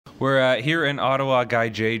We're here in Ottawa, Guy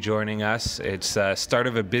J joining us. It's start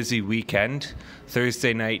of a busy weekend.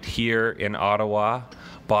 Thursday night here in Ottawa,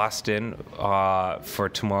 Boston for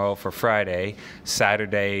tomorrow for Friday,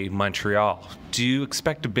 Saturday Montreal. Do you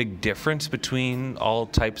expect a big difference between all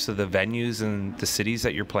types of the venues and the cities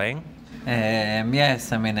that you're playing?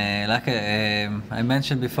 Yes, I mean, I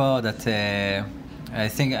mentioned before that I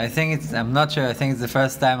think it's. I'm not sure. I think it's the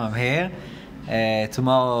first time I'm here.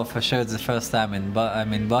 Tomorrow, for sure, it's the first time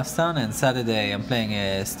I'm in Boston, and Saturday I'm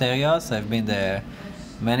playing Stereo. So I've been there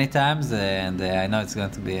many times, and I know it's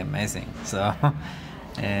going to be amazing. So,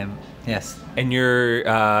 yes. And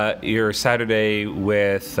your Saturday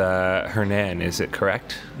with Hernan, is it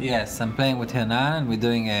correct? Yes, I'm playing with Hernan, and we're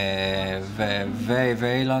doing a very,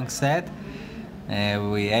 very long set.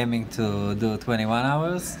 We're aiming to do 21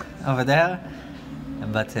 hours over there.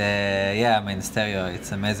 But yeah, I mean, Stereo,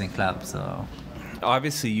 it's an amazing club, so.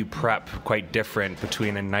 Obviously, you prep quite different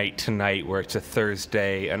between a night to night where it's a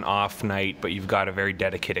Thursday, an off night, but you've got a very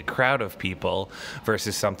dedicated crowd of people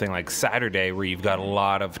versus something like Saturday where you've got a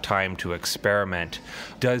lot of time to experiment.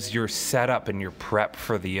 Does your setup and your prep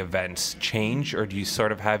for the events change, or do you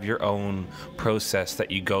sort of have your own process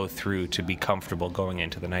that you go through to be comfortable going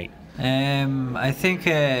into the night? I think,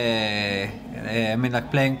 I mean, like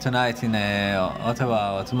playing tonight in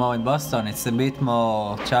Ottawa or tomorrow in Boston, it's a bit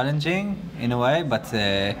more challenging in a way, but,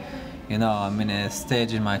 you know, I'm in a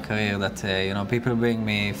stage in my career that, you know, people bring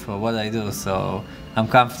me for what I do, so I'm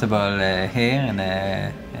comfortable here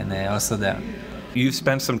and also there. You've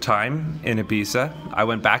spent some time in Ibiza. I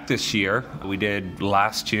went back this year. We did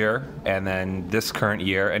last year and then this current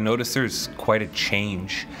year, and noticed there's quite a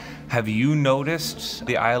change. Have you noticed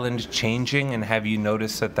the island changing, and have you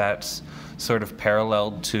noticed that that's sort of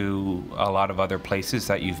paralleled to a lot of other places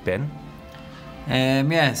that you've been?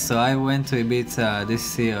 Yeah, so I went to Ibiza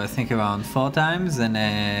this year, I think around 4 times, and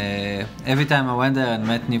every time I went there and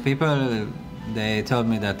met new people, they told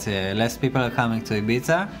me that less people are coming to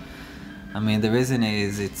Ibiza. I mean, the reason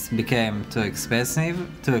is it's became too expensive,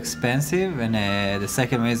 and the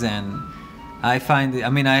second reason, I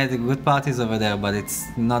mean, I had good parties over there, but it's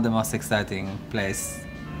not the most exciting place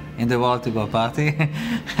in the world to go party.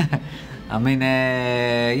 I mean,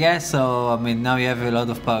 yeah, so, I mean, now you have a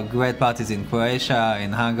lot of great parties in Croatia,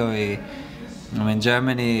 in Hungary, I mean,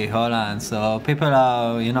 Germany, Holland, so people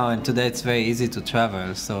are, you know, and today it's very easy to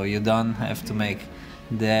travel, so you don't have to make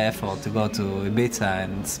the effort to go to Ibiza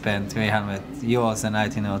and spend 300 euros a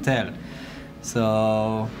night in a hotel.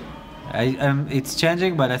 So, it's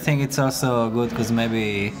changing, but I think it's also good because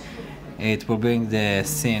maybe it will bring the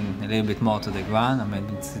scene a little bit more to the ground. I mean,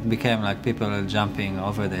 it became like people are jumping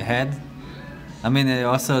over the head. I mean,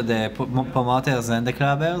 also the promoters and the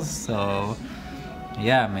clubbers. So,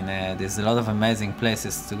 yeah, I mean, there's a lot of amazing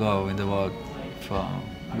places to go in the world for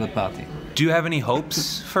a good party. Do you have any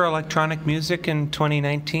hopes for electronic music in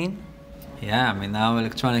 2019? Yeah, I mean, now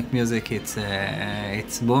electronic music,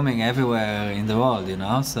 it's booming everywhere in the world, you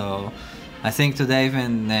know, so I think today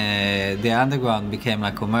even the underground became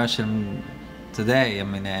like commercial today. I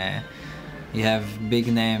mean, you have big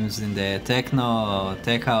names in the techno or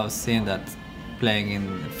tech house scene that playing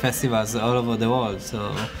in festivals all over the world,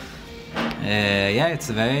 so yeah, it's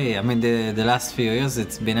very, I mean, the last few years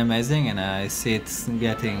it's been amazing, and I see it's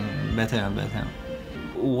getting better and better.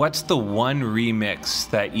 What's the one remix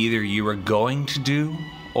that either you were going to do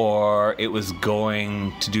or it was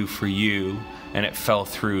going to do for you and it fell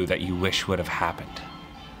through that you wish would have happened?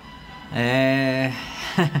 I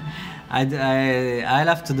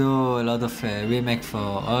love to do a lot of remake for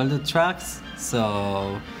all the tracks,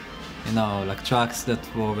 so, you know, like tracks that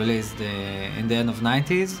were released in the end of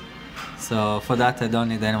 90s. So for that I don't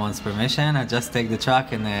need anyone's permission, I just take the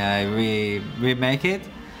track and I remake it.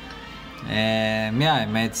 Yeah, I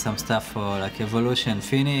made some stuff for like Evolution,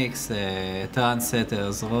 Phoenix,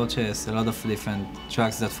 Trendsetters, Roaches, a lot of different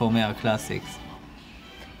tracks that for me are classics.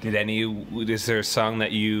 Is there a song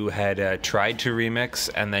that you had tried to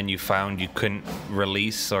remix and then you found you couldn't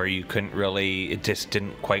release, or you couldn't really, it just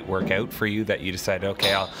didn't quite work out for you, that you decided,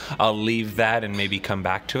 okay, I'll leave that and maybe come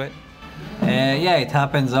back to it? Yeah, it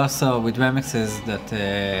happens also with remixes that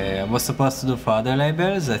I was supposed to do for other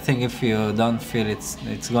labels. I think if you don't feel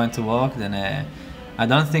it's going to work, then I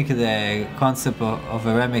don't think the concept of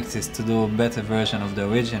a remix is to do a better version of the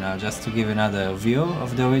original, just to give another view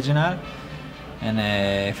of the original. And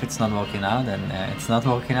if it's not working out, then it's not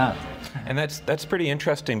working out. And that's pretty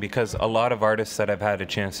interesting, because a lot of artists that I've had a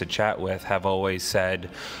chance to chat with have always said,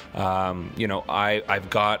 you know, I've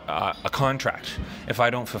got a contract. If I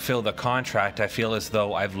don't fulfill the contract, I feel as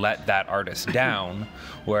though I've let that artist down.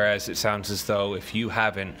 Whereas it sounds as though if you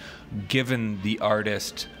haven't given the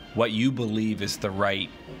artist what you believe is the right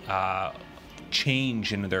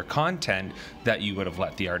change in their content, that you would have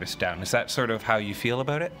let the artist down. Is that sort of how you feel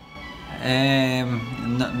about it?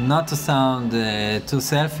 Not to sound too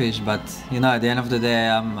selfish, but at the end of the day,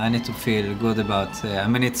 I need to feel good about. I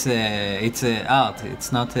mean, it's art.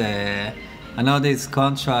 It's not. I know there's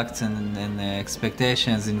contracts and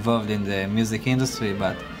expectations involved in the music industry,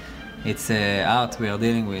 but it's art we are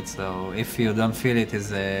dealing with. So if you don't feel it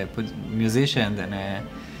as a musician, then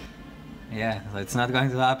so it's not going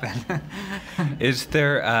to happen. Is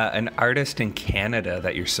there an artist in Canada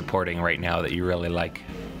that you're supporting right now that you really like?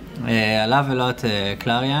 I love a lot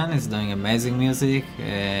Clarion is doing amazing music.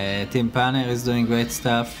 Tim Panner is doing great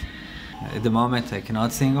stuff. At the moment I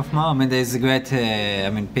cannot think of more. I mean, there's a great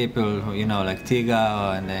people who, like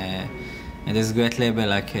Tiga, and there's a great label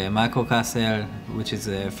like Micro Castle, which is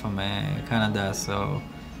from Canada. So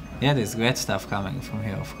yeah, there's great stuff coming from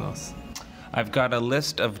here, of course. I've got a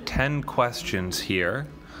list of 10 questions here.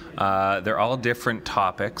 They're all different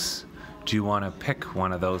topics. Do you want to pick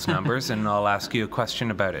one of those numbers, and I'll ask you a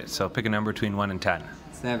question about it? So pick a number between 1 and 10.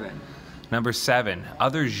 7. Number 7,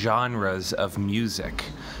 other genres of music.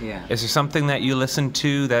 Yeah. Is there something that you listen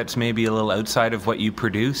to that's maybe a little outside of what you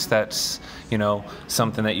produce, that's,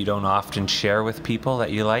 something that you don't often share with people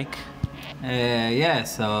that you like? Yeah,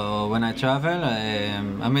 so when I travel,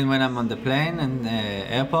 when I'm on the plane and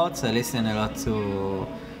airports, I listen a lot to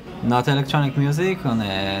not electronic music on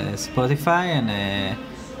Spotify, and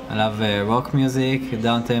I love rock music,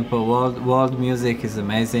 down-tempo, world music is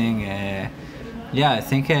amazing. I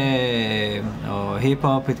think or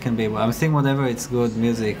hip-hop, it can be. I think whatever it's good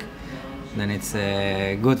music, then it's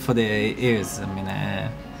good for the ears. I mean,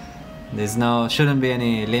 shouldn't be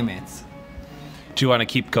any limits. Do you want to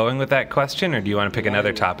keep going with that question, or do you want to pick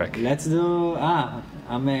another topic? Let's do,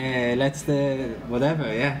 let's do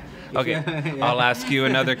whatever, yeah. Okay, Yeah. I'll ask you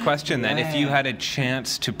another question then. Yeah. If you had a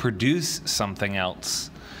chance to produce something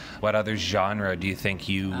else, what other genre do you think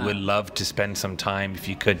you would love to spend some time, if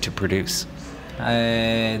you could, to produce?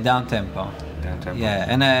 Down-tempo. Down-tempo. Yeah,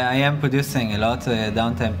 and I am producing a lot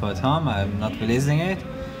down-tempo at home. I'm not releasing it.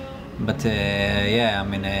 But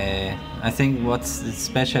I think what's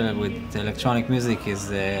special with electronic music is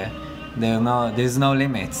there's no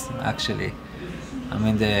limits, actually. I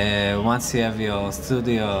mean, once you have your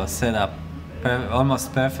studio set up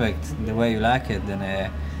almost perfect the way you like it, then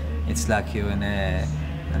it's like you're in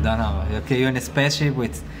you're in a spaceship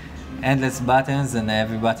with endless buttons, and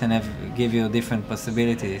every button give you different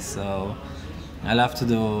possibilities. So I love to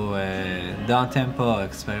do down-tempo,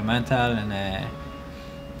 experimental, and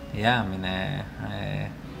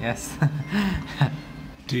yes.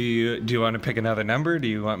 Do you want to pick another number? Do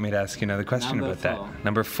you want me to ask you another question Number about 4. that?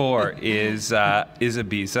 Number 4 is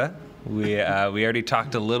Ibiza. We already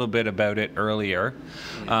talked a little bit about it earlier.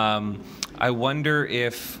 I wonder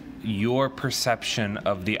if your perception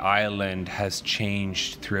of the island has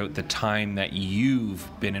changed throughout the time that you've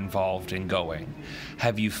been involved in going.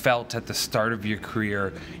 Have you felt at the start of your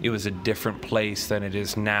career it was a different place than it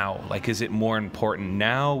is now? Like, is it more important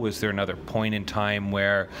now? Was there another point in time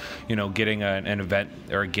where, getting an event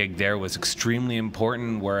or a gig there was extremely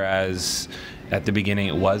important, whereas at the beginning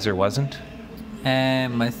it was or wasn't?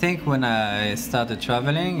 I think when I started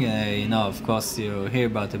traveling, of course you hear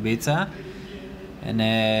about Ibiza. And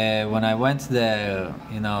when I went there,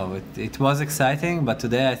 it was exciting. But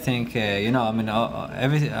today, I think, it's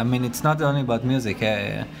not only about music.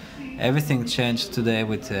 Everything changed today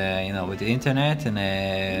with the internet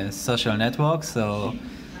and social networks. So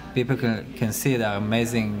people can see there are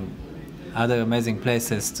other amazing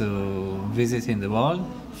places to visit in the world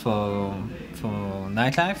for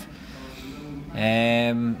nightlife.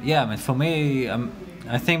 For me,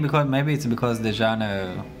 I think because the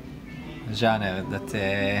genre that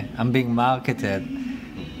I'm being marketed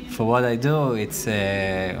for what I do. It's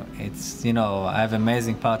I have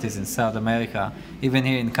amazing parties in South America. Even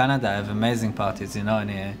here in Canada, I have amazing parties. In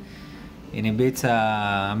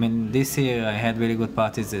Ibiza, this year I had really good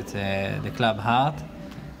parties at the Club Heart.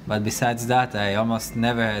 But besides that, I almost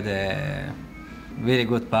never had a really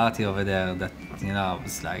good party over there. That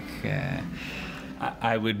was like.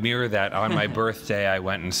 I would mirror that. On my birthday, I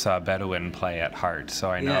went and saw Bedouin play at Heart,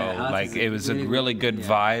 so I know it was a really good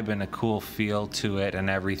vibe and a cool feel to it and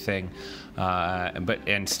everything.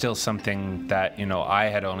 And still something that I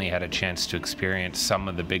had only had a chance to experience some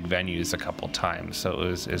of the big venues a couple times, so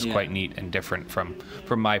it was quite neat and different from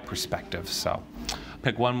my perspective. So,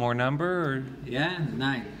 pick one more number. Or? Yeah,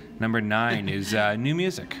 9. Number 9 is new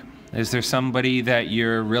music. Is there somebody that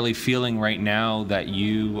you're really feeling right now that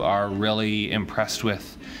you are really impressed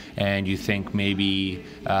with, and you think maybe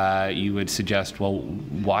you would suggest, well,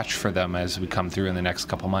 watch for them as we come through in the next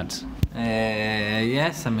couple months?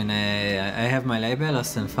 Yes, I mean, I have my label,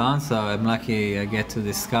 Lost and Found, so I'm lucky I get to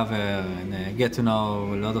discover and get to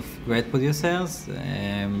know a lot of great producers.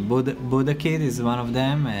 Buddha Kid is one of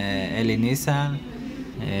them, Eli Nissan,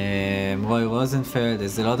 Roy Rosenfeld.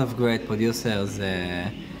 There's a lot of great producers.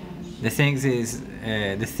 The thing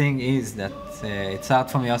is that it's hard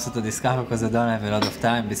for me also to discover because I don't have a lot of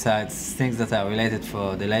time besides things that are related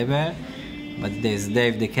for the label. But there's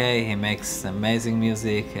J Dec, he makes amazing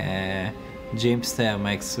music. Jimster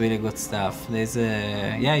makes really good stuff.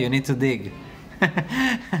 You need to dig.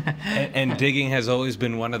 and digging has always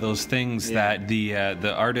been one of those things that the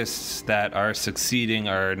artists that are succeeding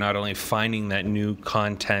are not only finding that new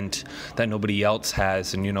content that nobody else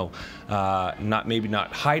has, and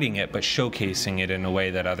not hiding it, but showcasing it in a way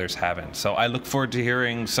that others haven't. So I look forward to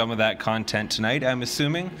hearing some of that content tonight, I'm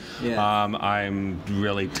assuming. I'm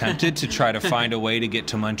really tempted to try to find a way to get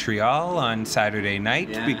to Montreal on Saturday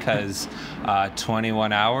night because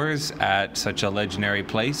 21 hours at such a legendary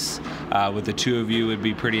place with the two of you would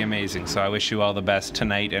be pretty amazing. So I wish you all the best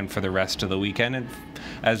tonight and for the rest of the weekend and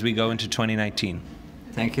as we go into 2019.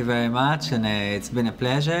 Thank you very much, and it's been a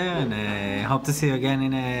pleasure, and hope to see you again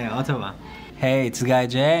in Ottawa. Hey, it's Guy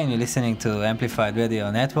J, and you're listening to Amplified Radio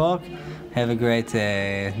Network. Have a great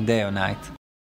day or night.